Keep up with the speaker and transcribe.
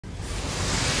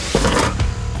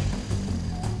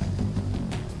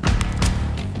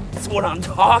what I'm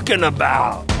talking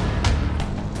about.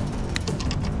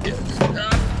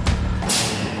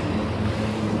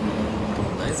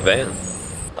 Nice van.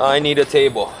 I need a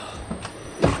table.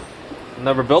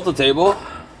 Never built a table,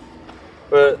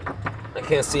 but I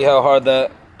can't see how hard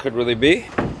that could really be.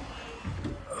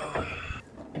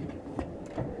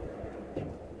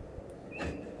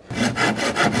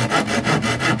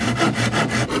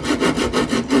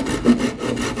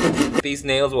 These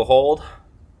nails will hold.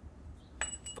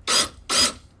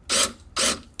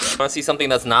 Want to see something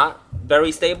that's not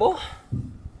very stable?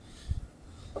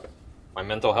 My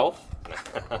mental health?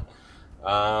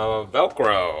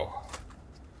 Velcro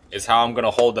is how I'm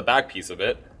gonna hold the back piece of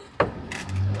it.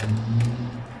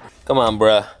 Come on,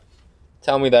 bruh.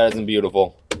 Tell me that isn't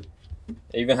beautiful. It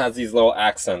even has these little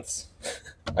accents.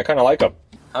 I kind of like them.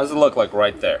 How does it look like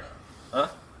right there? Huh?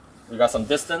 We got some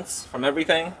distance from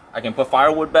everything. I can put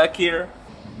firewood back here.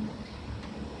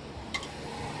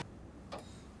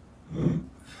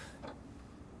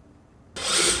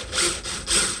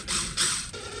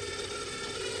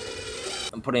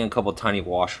 I'm putting a couple tiny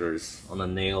washers on the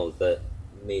nails that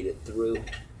made it through.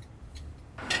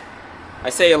 I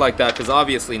say it like that because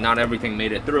obviously not everything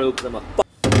made it through because I'm a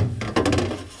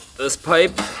This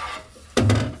pipe,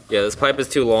 yeah, this pipe is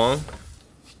too long.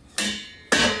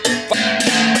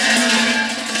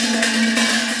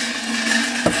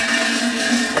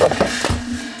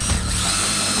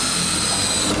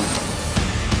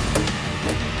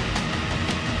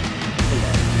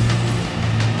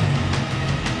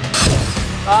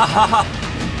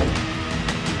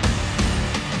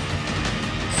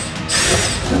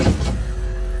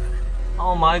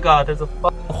 Oh my god, there's a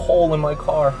fucking hole in my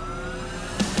car.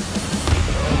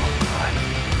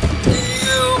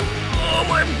 Oh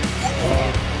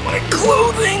my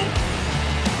clothing.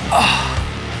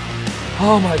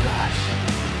 Oh my gosh.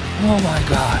 Oh my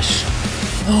gosh.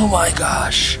 Oh my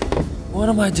gosh. What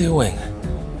am I doing?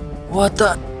 What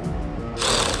the?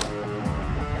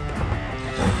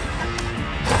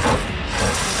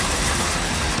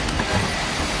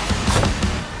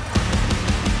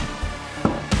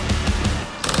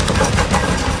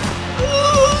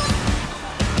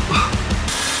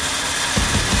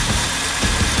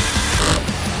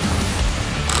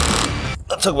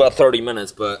 Took about 30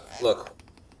 minutes, but look,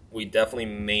 we definitely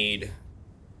made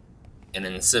an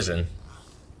incision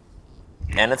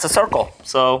and it's a circle,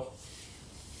 so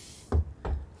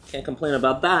can't complain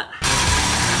about that.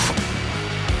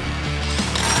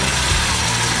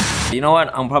 You know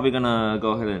what, I'm probably gonna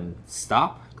go ahead and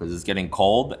stop because it's getting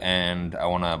cold and I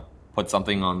want to put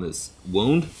something on this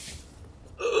wound,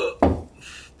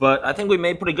 but I think we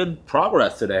made pretty good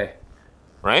progress today,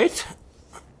 right?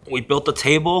 We built the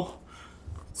table,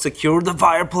 secured the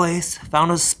fireplace, found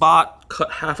a spot,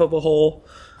 cut half of a hole.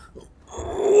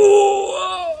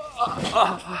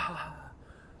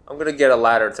 I'm gonna get a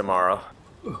ladder tomorrow.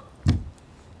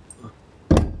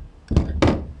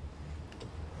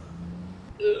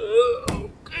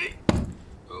 Okay.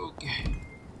 Okay.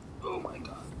 Oh my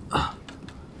god.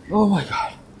 Oh my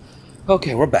god.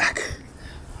 Okay, we're back.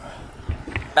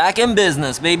 Back in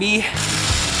business, baby.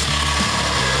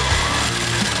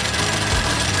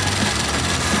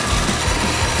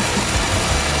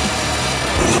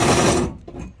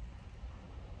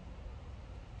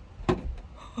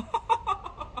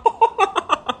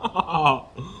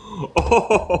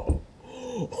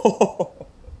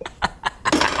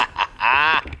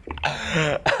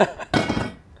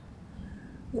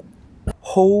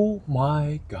 Oh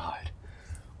my god.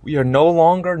 We are no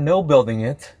longer no building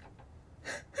it.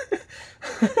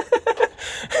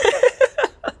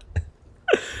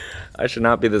 I should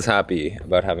not be this happy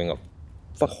about having a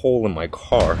hole in my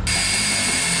car.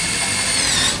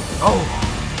 Oh.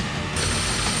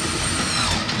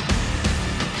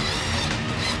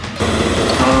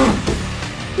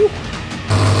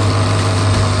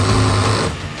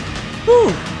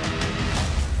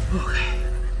 Okay.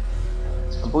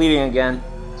 I'm bleeding again.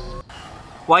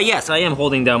 Why, yes, I am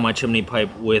holding down my chimney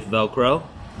pipe with Velcro.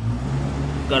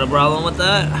 Got a problem with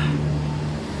that?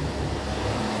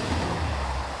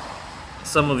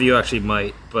 Some of you actually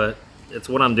might, but it's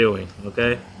what I'm doing,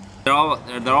 okay? They're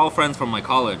all friends from my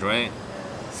college, right?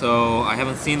 So I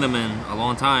haven't seen them in a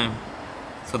long time.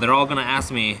 So they're all gonna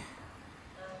ask me,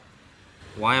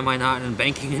 why am I not in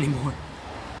banking anymore?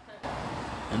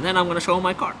 And then I'm gonna show them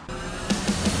my car.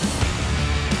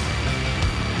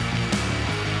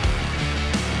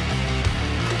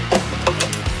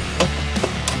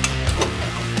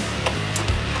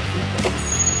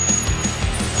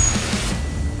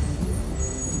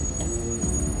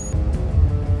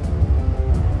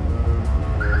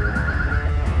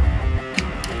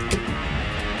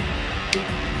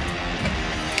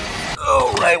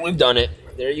 right, we've done it.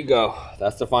 There you go.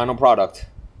 That's the final product.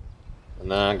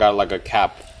 And then I got like a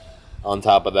cap on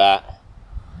top of that.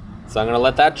 So I'm gonna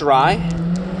let that dry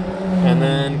and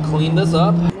then clean this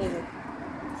up.